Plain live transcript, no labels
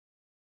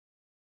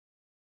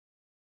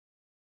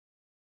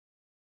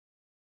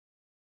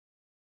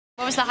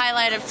What was the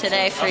highlight of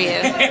today for you?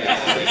 I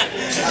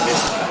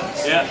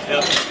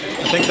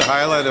think the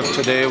highlight of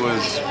today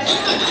was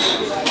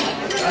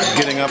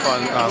getting up at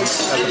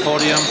the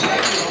podium,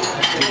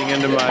 getting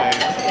into my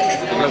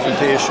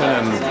presentation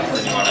and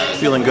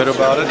feeling good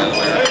about it,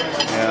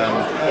 and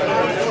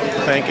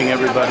thanking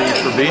everybody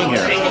for being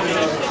here.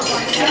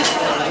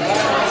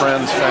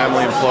 Friends,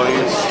 family,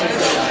 employees.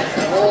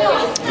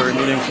 Very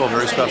meaningful,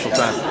 very special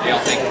time.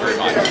 Thank you very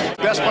much.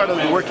 The best part of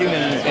working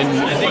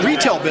in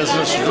retail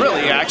business is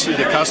really actually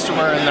the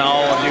customer and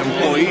now the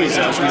employees.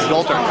 As we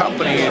built our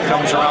company, it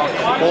comes around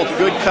both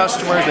good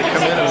customers that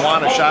come in and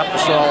want to shop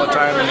with us all the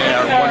time, and they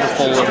are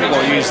wonderful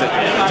employees that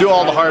do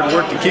all the hard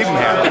work to keep them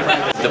happy.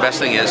 The best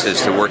thing is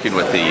to working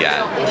with the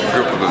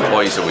group of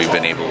employees that we've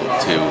been able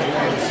to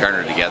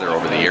garner together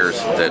over the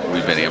years, that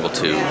we've been able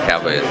to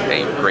have a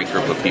great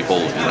group of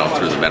people,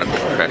 through the medical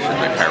profession,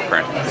 the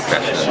chiropractic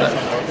profession, and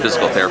the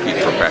physical therapy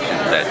profession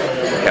that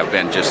have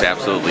been just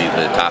absolutely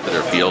the top of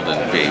their field, and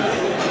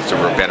it's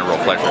been a real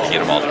pleasure to get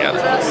them all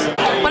together.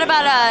 What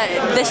about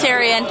this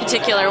area in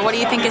particular? What do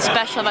you think is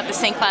special about the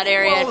St. Cloud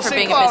area for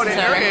being a business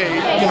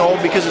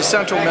owner? Because it's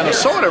central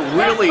Minnesota,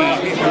 really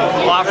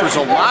offers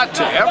a lot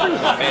to everyone,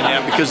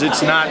 and because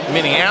it's not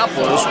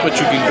Minneapolis, but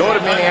you can go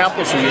to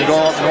Minneapolis or you can go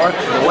up north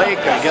to the lake.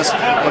 I guess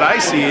what I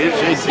see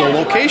is the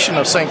location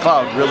of St.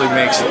 Cloud really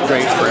makes it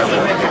great for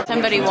everyone.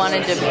 Somebody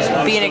wanted to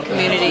be in a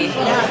community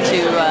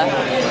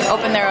to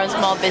open their own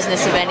small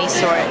business of any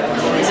sort.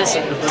 Is this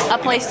a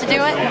place to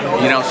do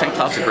it? St.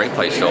 Cloud's a great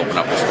place to open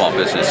up a small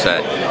business.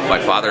 My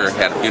father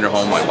had a funeral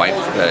home. My wife,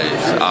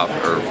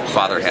 her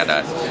father had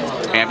an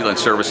ambulance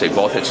service. They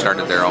both had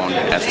started their own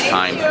at the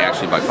time.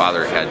 Actually, my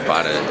father had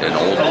bought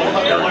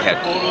had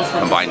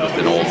combined with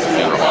an old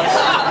funeral home.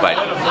 But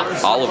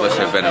all of us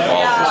have been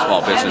involved in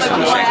small business in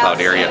the St. Cloud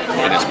area,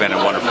 and it's been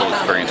a wonderful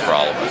experience for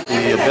all of us.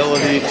 The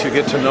ability to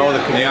get to know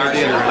the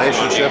community and the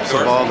relationships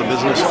of all the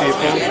business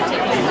people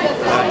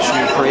that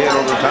you create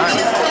over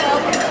time.